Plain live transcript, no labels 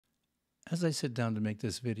As I sit down to make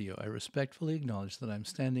this video, I respectfully acknowledge that I'm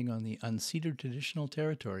standing on the unceded traditional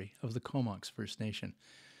territory of the Comox First Nation,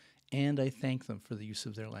 and I thank them for the use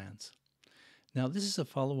of their lands. Now, this is a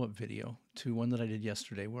follow-up video to one that I did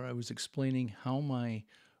yesterday where I was explaining how my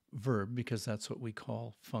verb, because that's what we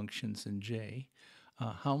call functions in J,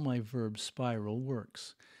 how my verb spiral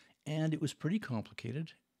works. And it was pretty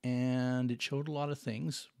complicated, and it showed a lot of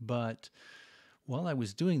things, but while I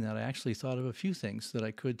was doing that, I actually thought of a few things that I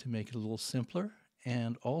could to make it a little simpler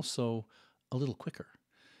and also a little quicker.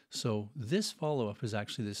 So this follow-up is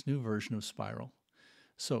actually this new version of spiral.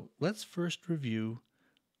 So let's first review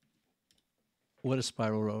what a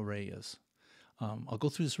spiral array is. I'll go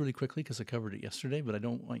through this really quickly because I covered it yesterday, but I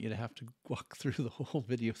don't want you to have to walk through the whole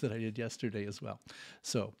video that I did yesterday as well.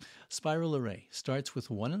 So spiral array starts with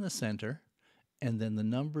 1 in the center, and then the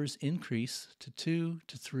numbers increase to 2,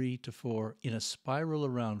 to 3, to 4 in a spiral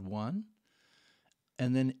around 1.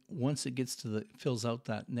 And then once it gets to fills out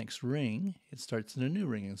that next ring, it starts in a new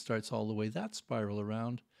ring and starts all the way that spiral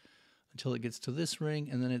around until it gets to this ring,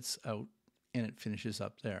 and then it's out and it finishes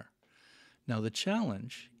up there. Now the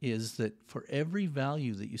challenge is that for every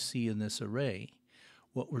value that you see in this array,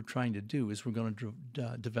 what we're trying to do is we're going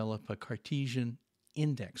to develop a Cartesian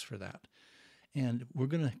index for that. And we're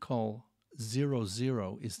going to call 0,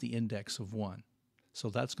 0 is the index of 1. So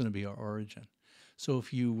that's going to be our origin. So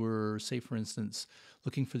if you were, say for instance,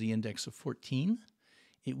 looking for the index of 14,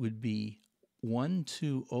 it would be 1,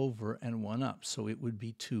 2 over and 1 up. So it would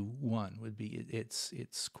be 2, 1 would be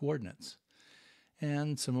its coordinates.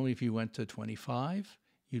 And similarly, if you went to 25,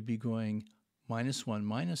 you'd be going -1,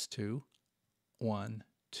 -2, 1,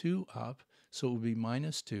 2 up. So it would be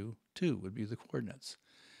 -2, 2 would be the coordinates.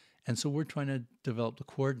 And so we're trying to develop the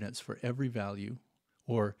coordinates for every value,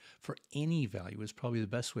 or for any value is probably the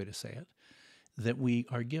best way to say it, that we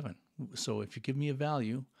are given. So if you give me a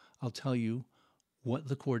value, I'll tell you what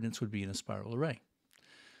the coordinates would be in a spiral array.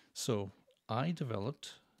 So I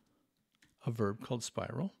developed a verb called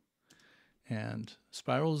spiral. And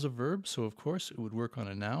spiral is a verb, so of course it would work on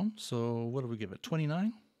a noun. So what do we give it?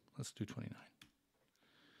 29? Let's do 29.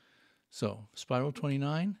 So spiral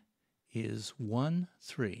 29 is 1,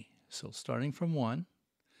 3. So starting from 1,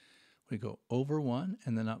 we go over 1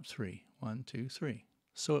 and then up 3. 1, 2, 3.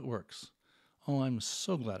 So it works. Oh, I'm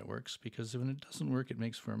so glad it works, because when it doesn't work, it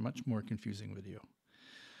makes for a much more confusing video.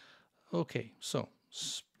 Okay, so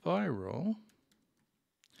spiral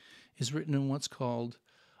is written in what's called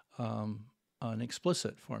an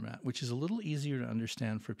explicit format, which is a little easier to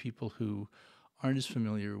understand for people who aren't as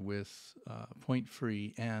familiar with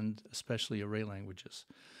point-free and especially array languages.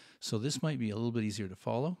 So this might be a little bit easier to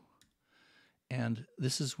follow. And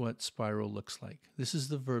this is what spiral looks like. This is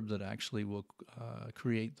the verb that actually will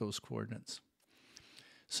create those coordinates.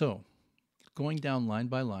 So going down line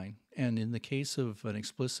by line, and in the case of an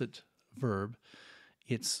explicit verb,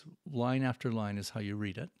 it's line after line is how you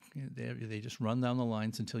read it. They just run down the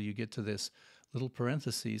lines until you get to this little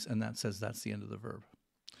parentheses, and that says that's the end of the verb.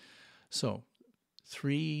 So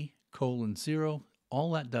 3:0,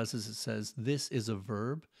 all that does is it says this is a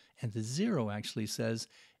verb, and the 0 actually says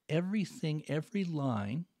everything, every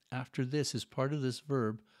line after this is part of this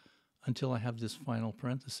verb until I have this final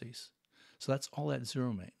parentheses. So that's all that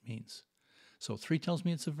 0 means. So 3 tells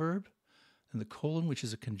me it's a verb, and the colon, which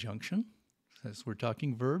is a conjunction. As we're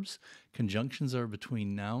talking verbs, conjunctions are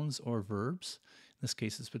between nouns or verbs. In this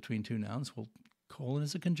case, it's between two nouns. Well, colon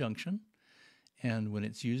is a conjunction, and when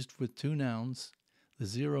it's used with two nouns, the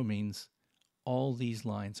 0 means all these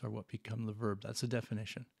lines are what become the verb. That's a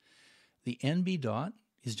definition. The NB dot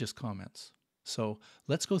is just comments. So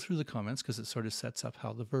let's go through the comments because it sort of sets up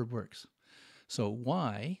how the verb works. So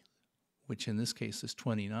Y, which in this case is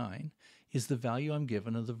 29, is the value I'm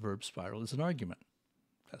given of the verb spiral as an argument.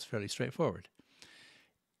 That's fairly straightforward.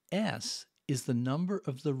 S is the number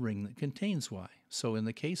of the ring that contains Y. So in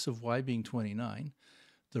the case of Y being 29,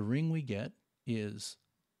 the ring we get is,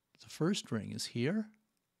 the first ring is here,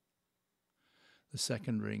 the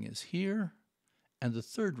second ring is here, and the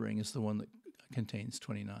third ring is the one that contains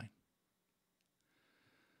 29.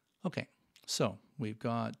 Okay, so we've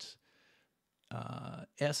got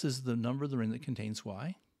S is the number of the ring that contains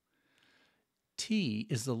Y. T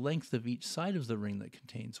is the length of each side of the ring that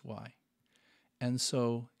contains Y. And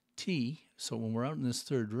so T, so when we're out in this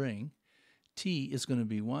third ring, T is going to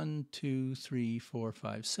be 1, 2, 3, 4,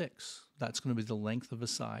 5, 6. That's going to be the length of a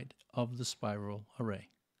side of the spiral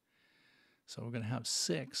array. So we're going to have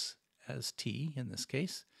 6 as T in this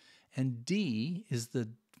case. And D is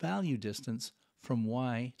the value distance from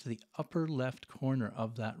Y to the upper left corner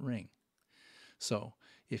of that ring. So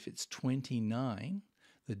if it's 29,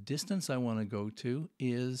 the distance I want to go to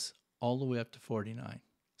is all the way up to 49.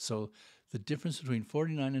 So the difference between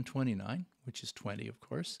 49 and 29, which is 20, of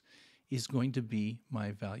course, is going to be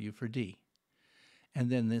my value for D. And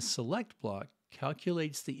then this select block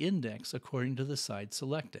calculates the index according to the side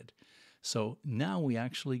selected. So now we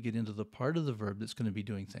actually get into the part of the verb that's going to be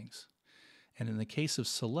doing things. And in the case of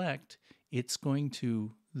select, it's going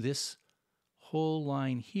to, this whole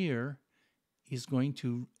line here is going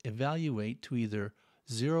to evaluate to either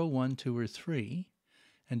 0, 1, 2, or 3.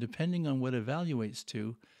 And depending on what it evaluates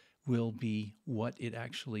to will be what it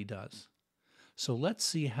actually does. So let's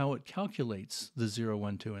see how it calculates the 0,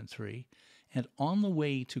 1, 2, and 3. And on the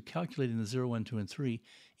way to calculating the 0, 1, 2, and 3,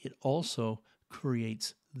 it also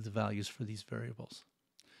creates the values for these variables.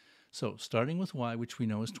 So starting with y, which we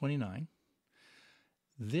know is 29,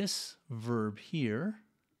 this verb here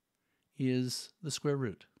is the square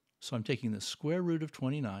root. So I'm taking the square root of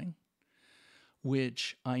 29,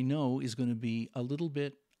 which I know is going to be a little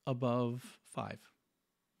bit above 5.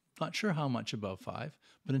 Not sure how much above 5,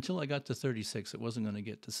 but until I got to 36, it wasn't going to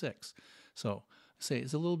get to 6. So say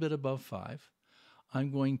it's a little bit above 5.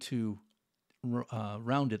 I'm going to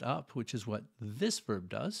round it up, which is what this verb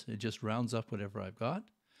does. It just rounds up whatever I've got.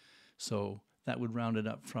 So that would round it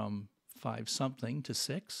up from 5 something to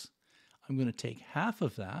 6. I'm going to take half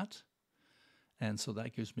of that, and so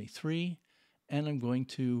that gives me 3, and I'm going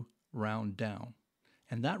to round down.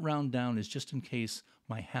 And that round down is just in case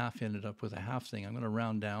my half ended up with a half thing. I'm going to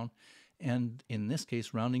round down, and in this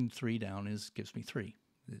case, rounding 3 down gives me 3.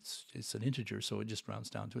 It's an integer, so it just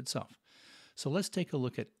rounds down to itself. So let's take a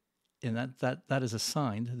look at, and that is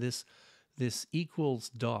assigned. This equals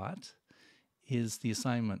dot is the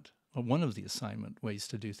assignment, or one of the assignment ways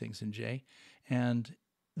to do things in J, and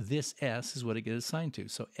this S is what it gets assigned to.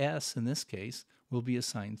 So S in this case will be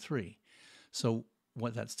assigned 3. So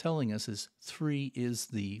what that's telling us is 3 is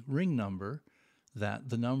the ring number that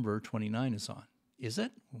the number 29 is on. Is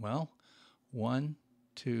it? Well, 1,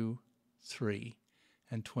 2, 3,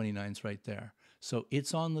 and 29 is right there. So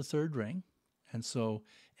it's on the third ring, and so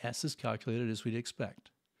S is calculated as we'd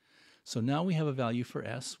expect. So now we have a value for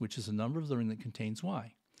S, which is a number of the ring that contains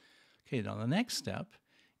Y. Okay, now the next step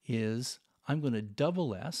is I'm going to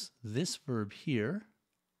double S this verb here.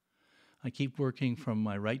 I keep working from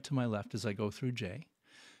my right to my left as I go through J.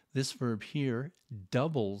 This verb here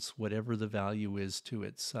doubles whatever the value is to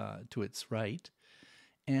its right,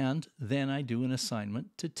 and then I do an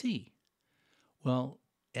assignment to T. Well,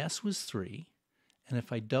 S was 3, and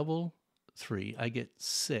if I double 3, I get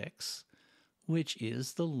 6, which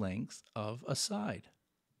is the length of a side.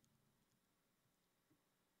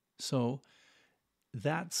 So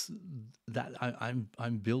that's that.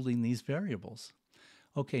 I'm building these variables.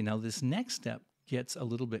 Okay, now this next step gets a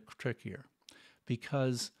little bit trickier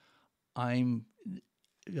because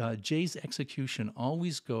J's execution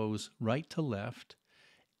always goes right to left,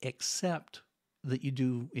 except that you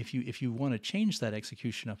do, if you want to change that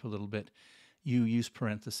execution up a little bit, you use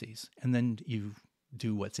parentheses, and then you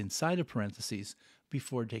do what's inside of parentheses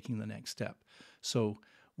before taking the next step. So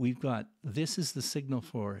we've got, this is the signal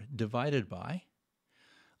for divided by,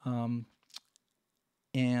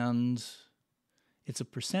 and it's a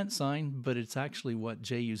percent sign, but it's actually what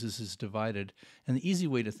J uses is divided. And the easy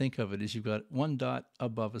way to think of it is you've got one dot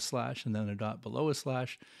above a slash and then a dot below a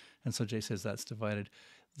slash, and so J says that's divided.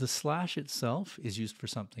 The slash itself is used for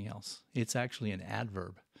something else. It's actually an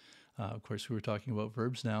adverb. Of course, we were talking about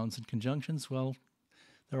verbs, nouns, and conjunctions. Well,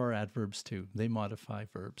 there are adverbs too. They modify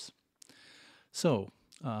verbs. So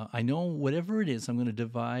I know whatever it is, I'm going to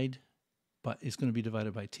divide, but it's going to be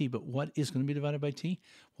divided by T. But what is going to be divided by T?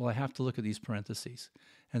 Well, I have to look at these parentheses.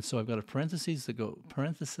 And so I've got a parenthesis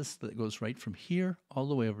that goes right from here all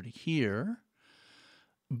the way over to here.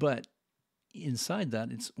 But inside that,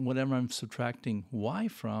 it's whatever I'm subtracting Y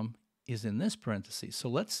from is in this parenthesis. So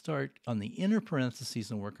let's start on the inner parentheses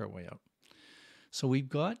and work our way out. So we've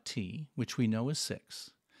got T, which we know is 6.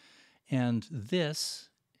 And this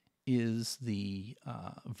is the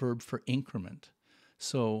verb for increment.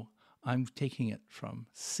 So I'm taking it from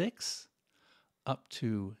 6 up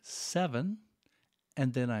to 7,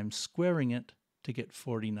 and then I'm squaring it to get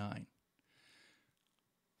 49.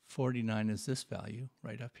 49 is this value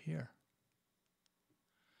right up here.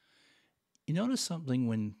 You notice something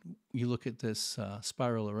when you look at this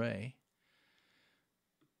spiral array.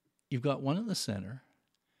 You've got 1 at the center,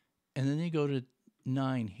 and then you go to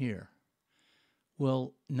 9 here.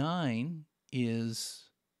 Well, 9 is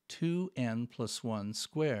 2n plus 1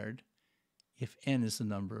 squared if n is the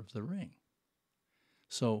number of the ring.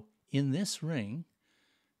 So in this ring,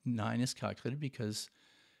 9 is calculated because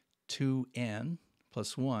 2n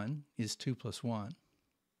plus 1 is 2 plus 1.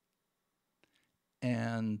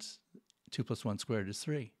 and 2 plus 1 squared is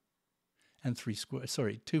 3. And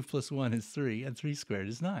 2 plus 1 is 3, and 3 squared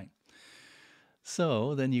is 9.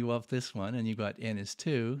 So then you go up this one, and you got n is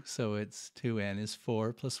 2, so it's 2n is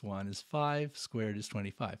 4 plus 1 is 5, squared is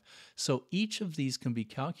 25. So each of these can be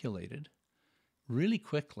calculated really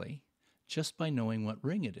quickly just by knowing what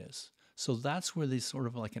ring it is. So that's where there's sort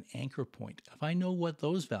of like an anchor point. If I know what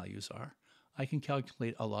those values are, I can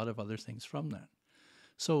calculate a lot of other things from that.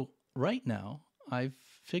 So right now, I've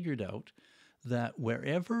figured out that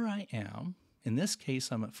wherever I am, in this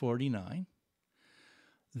case I'm at 49,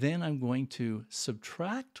 then I'm going to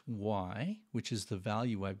subtract y, which is the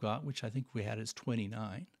value I've got, which I think we had as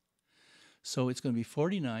 29. So it's going to be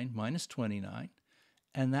 49 minus 29,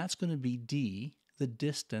 and that's going to be d, the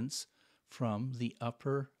distance from the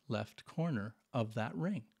upper left corner of that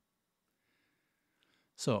ring.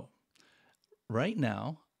 So right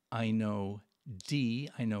now, I know d,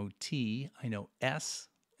 I know t, I know s,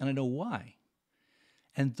 and I know y.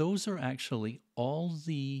 And those are actually all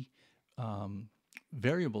the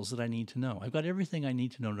variables that I need to know. I've got everything I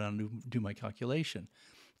need to know to do my calculation.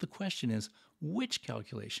 The question is, which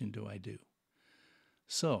calculation do I do?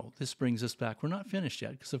 So this brings us back. We're not finished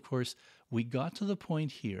yet because, of course, we got to the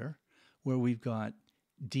point here where we've got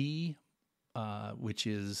d, which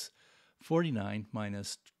is 49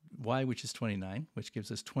 minus y, which is 29, which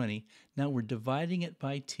gives us 20. Now we're dividing it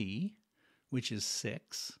by t, which is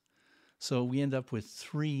 6. So we end up with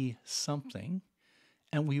 3 something,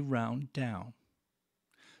 and we round down.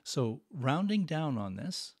 So rounding down on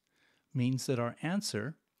this means that our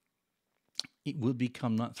answer, it will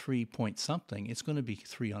become not 3 point something, it's going to be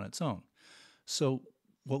 3 on its own. So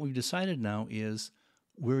what we've decided now is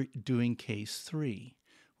we're doing case 3,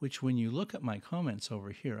 which when you look at my comments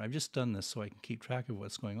over here, I've just done this so I can keep track of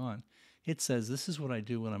what's going on. It says this is what I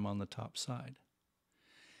do when I'm on the top side.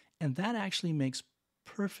 And that actually makes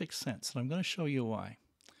perfect sense, and I'm going to show you why.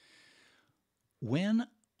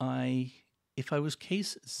 If I was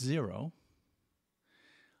case 0,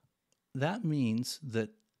 that means that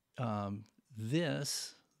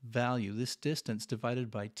this value, this distance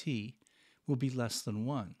divided by t, will be less than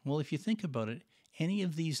 1. Well, if you think about it, any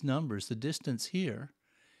of these numbers, the distance here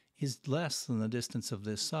is less than the distance of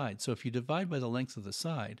this side. So if you divide by the length of the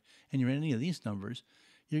side, and you're in any of these numbers,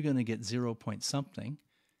 you're going to get 0 point something,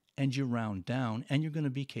 and you round down, and you're going to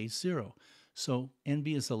be case 0. So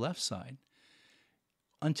NB is the left side.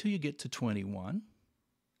 Until you get to 21,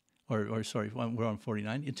 or sorry, we're on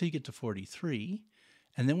 49, until you get to 43,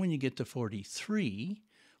 and then when you get to 43,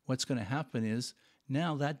 what's going to happen is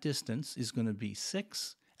now that distance is going to be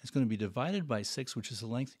 6, it's going to be divided by 6, which is the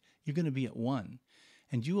length, you're going to be at 1.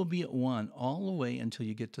 And you will be at 1 all the way until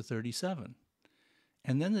you get to 37.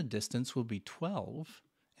 And then the distance will be 12,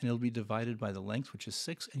 and it'll be divided by the length, which is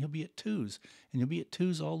 6, and you'll be at 2's. And you'll be at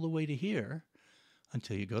 2's all the way to here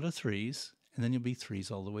until you go to 3's, and then you'll be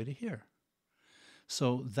 3's all the way to here.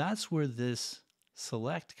 So that's where this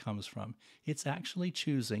select comes from. It's actually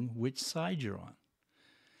choosing which side you're on.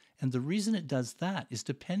 And the reason it does that is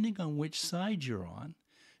depending on which side you're on,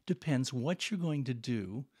 depends what you're going to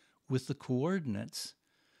do with the coordinates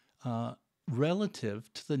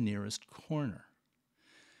relative to the nearest corner.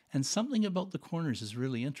 And something about the corners is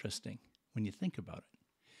really interesting when you think about it.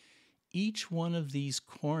 Each one of these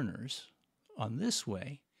corners on this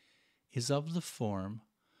way is of the form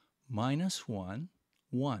 -1,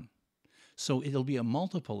 1. So it'll be a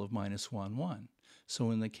multiple of -1, 1.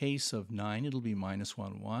 So in the case of 9, it'll be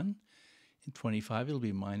 -1, 1. In 25, it'll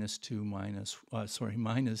be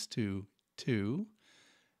 -2, 2.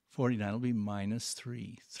 49 will be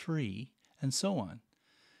 -3, 3, and so on.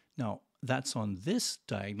 Now, that's on this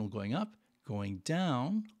diagonal going up. Going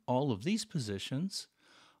down, all of these positions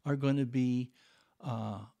are going to be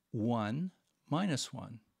 1,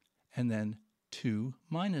 -1, and then 2,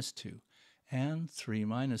 -2, and 3,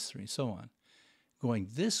 -3, so on. Going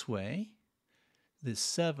this way, this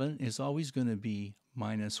 7 is always going to be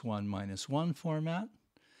 -1, -1 format.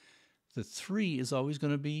 The 3 is always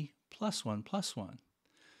going to be +1, +1.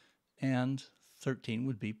 And 13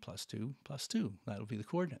 would be +2, +2. That'll be the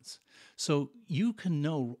coordinates. So you can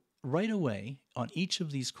know right away on each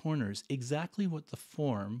of these corners exactly what the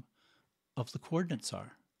form of the coordinates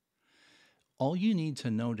are. All you need to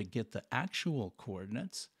know to get the actual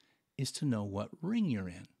coordinates is to know what ring you're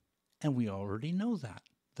in. And we already know that.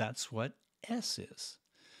 That's what S is.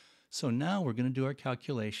 So now we're going to do our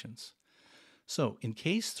calculations. So in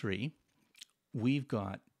case 3, we've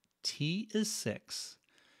got T is 6,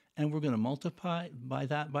 and we're going to multiply by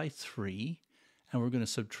that by 3, and we're going to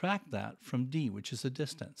subtract that from D, which is the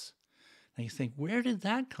distance. Now you think, where did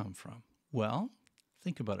that come from? Well,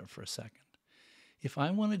 think about it for a second. If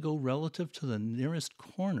I want to go relative to the nearest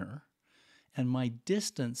corner, and my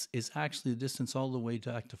distance is actually the distance all the way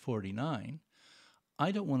back to 49,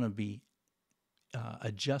 I don't want to be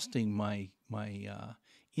adjusting my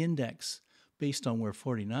index based on where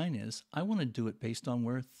 49 is. I want to do it based on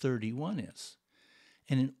where 31 is.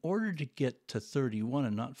 And in order to get to 31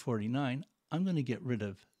 and not 49, I'm going to get rid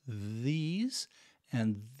of these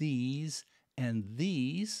and these and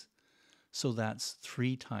these. So that's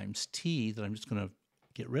 3 times t that I'm just going to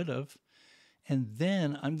get rid of. And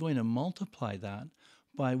then I'm going to multiply that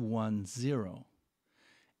by 1, 0.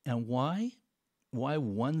 And why? Why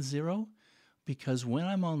 1, 0? Because when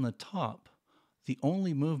I'm on the top, the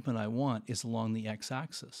only movement I want is along the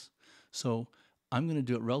x-axis. So I'm going to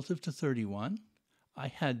do it relative to 31. I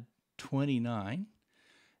had 29,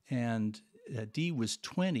 and d was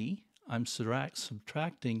 20. I'm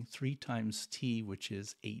subtracting 3 times t, which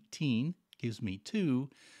is 18, gives me 2.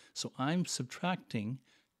 So I'm subtracting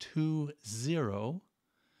 2, 0.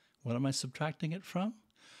 What am I subtracting it from?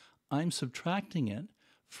 I'm subtracting it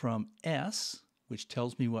from S, which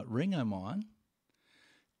tells me what ring I'm on,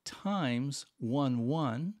 times 1,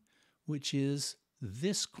 1, which is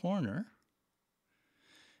this corner.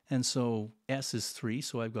 And so S is 3,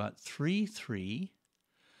 so I've got 3, 3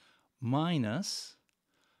 minus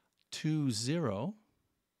 2, 0,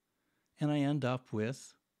 and I end up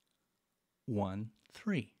with 1,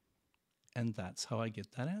 3. And that's how I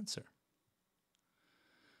get that answer.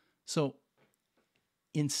 So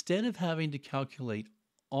instead of having to calculate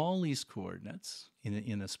all these coordinates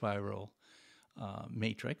in a spiral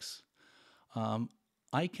matrix,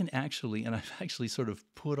 I can actually, and I've actually sort of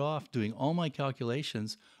put off doing all my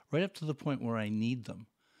calculations right up to the point where I need them.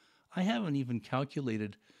 I haven't even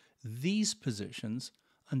calculated these positions,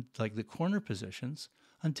 like the corner positions,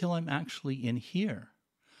 until I'm actually in here.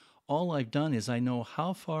 All I've done is I know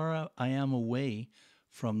how far I am away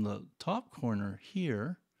from the top corner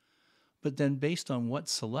here, but then based on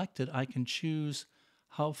what's selected, I can choose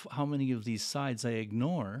how many of these sides I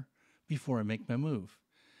ignore before I make my move.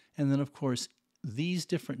 And then, of course, these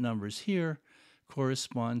different numbers here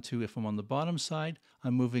correspond to, if I'm on the bottom side,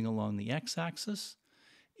 I'm moving along the x-axis.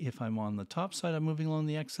 If I'm on the top side, I'm moving along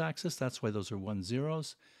the x-axis. That's why those are 1,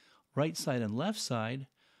 0s. Right side and left side,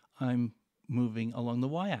 I'm moving along the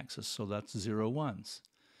y-axis, so that's 0, 1s.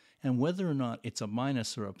 And whether or not it's a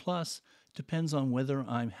minus or a plus depends on whether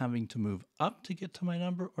I'm having to move up to get to my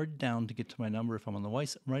number or down to get to my number if I'm on the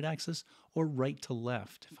right axis, or right to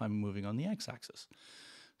left if I'm moving on the x-axis.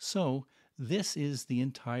 So this is the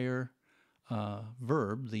entire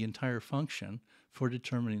verb, the entire function for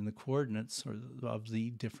determining the coordinates of the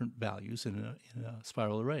different values in a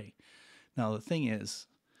spiral array. Now the thing is,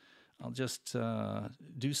 I'll just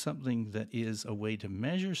do something that is a way to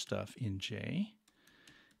measure stuff in J,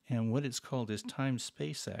 and what it's called is time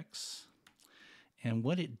space x. And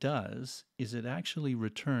what it does is it actually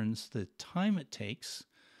returns the time it takes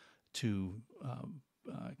to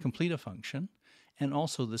complete a function, and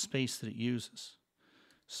also the space that it uses.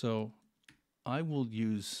 So I will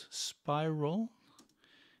use spiral,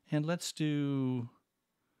 and let's do,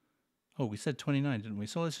 oh, we said 29, didn't we?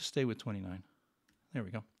 So let's just stay with 29. There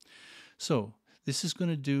we go. So this is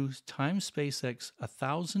going to do time space x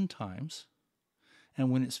 1,000 times,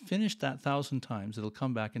 and when it's finished that 1,000 times, it'll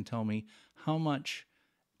come back and tell me how much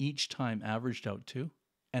each time averaged out to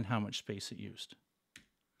and how much space it used.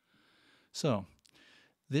 So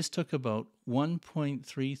this took about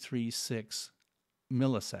 1.336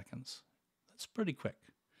 milliseconds. That's pretty quick.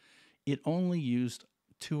 It only used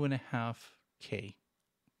 2.5K.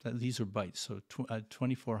 These are bytes, so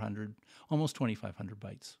 2,400, almost 2,500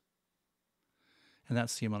 bytes. And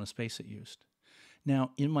that's the amount of space it used.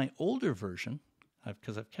 Now, in my older version,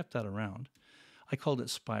 because I've kept that around, I called it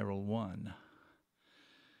Spiral 1.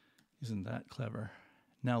 Isn't that clever?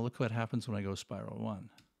 Now look what happens when I go Spiral 1.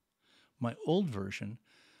 My old version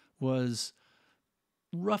was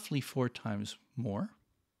roughly 4 times more.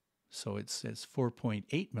 So it's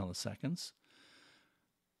 4.8 milliseconds,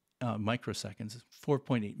 microseconds,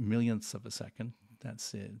 4.8 millionths of a second.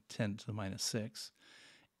 That's 10 to the minus 6.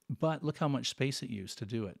 But look how much space it used to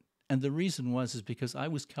do it. And the reason is because I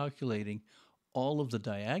was calculating all of the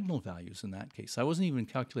diagonal values in that case. I wasn't even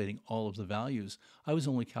calculating all of the values. I was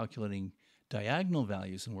only calculating diagonal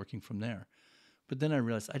values and working from there. But then I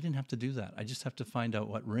realized I didn't have to do that. I just have to find out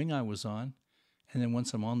what ring I was on, and then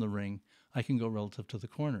once I'm on the ring, I can go relative to the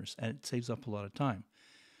corners, and it saves up a lot of time.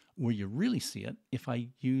 Where you really see it, if I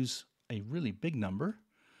use a really big number,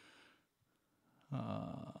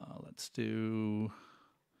 let's do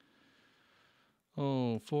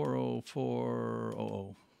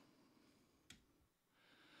 40400.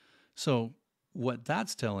 So what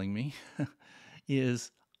that's telling me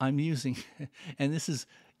is I'm using, and this is,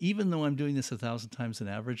 even though I'm doing this 1,000 times and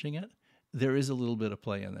averaging it, there is a little bit of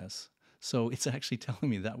play in this. So it's actually telling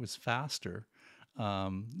me that was faster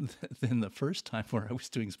than the first time where I was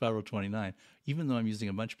doing spiral 29, even though I'm using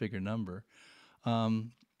a much bigger number.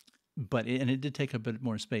 And it did take a bit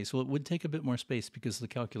more space. Well, it would take a bit more space because the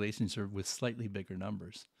calculations are with slightly bigger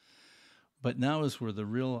numbers. But now is where the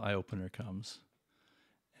real eye-opener comes.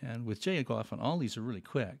 And with J, often all these are really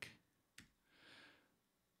quick.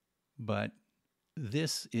 But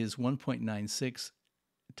this is 1.96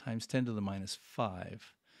 times 10 to the minus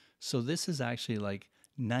 5. So this is actually like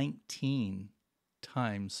 19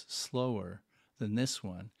 times slower than this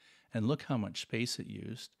one. And look how much space it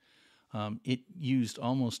used. It used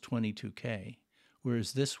almost 22K,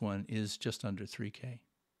 whereas this one is just under 3K.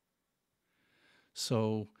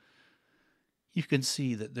 So you can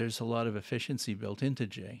see that there's a lot of efficiency built into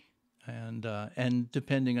J. And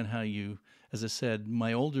depending on how you, as I said,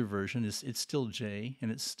 my older version it's still J,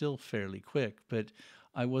 and it's still fairly quick, but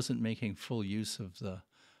I wasn't making full use of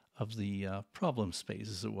the problem space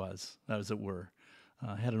as it were.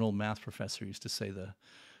 I had an old math professor who used to say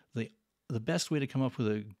the best way to come up with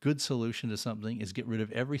a good solution to something is get rid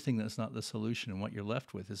of everything that's not the solution, and what you're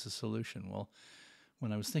left with is a solution. Well,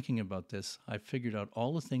 when I was thinking about this, I figured out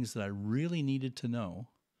all the things that I really needed to know,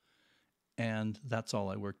 and that's all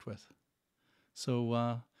I worked with.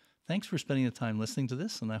 So thanks for spending the time listening to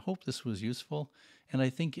this, and I hope this was useful. And I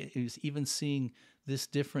think it was even seeing this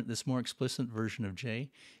more explicit version of J,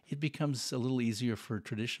 it becomes a little easier for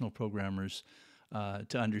traditional programmers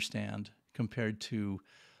to understand compared to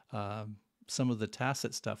some of the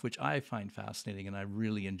tacit stuff, which I find fascinating and I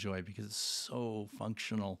really enjoy because it's so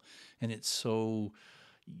functional and it's so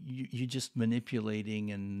you're just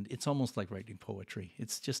manipulating, and it's almost like writing poetry.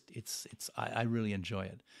 I really enjoy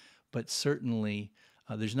it. But certainly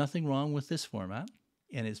there's nothing wrong with this format,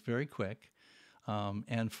 and it's very quick.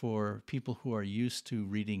 And for people who are used to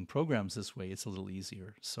reading programs this way, it's a little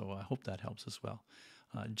easier. So I hope that helps as well.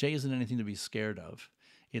 J isn't anything to be scared of.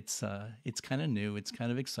 It's kind of new. It's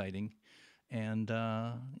kind of exciting, and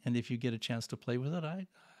if you get a chance to play with it,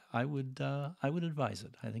 I would advise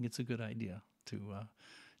it. I think it's a good idea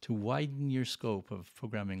to widen your scope of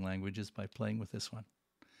programming languages by playing with this one.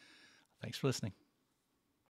 Thanks for listening.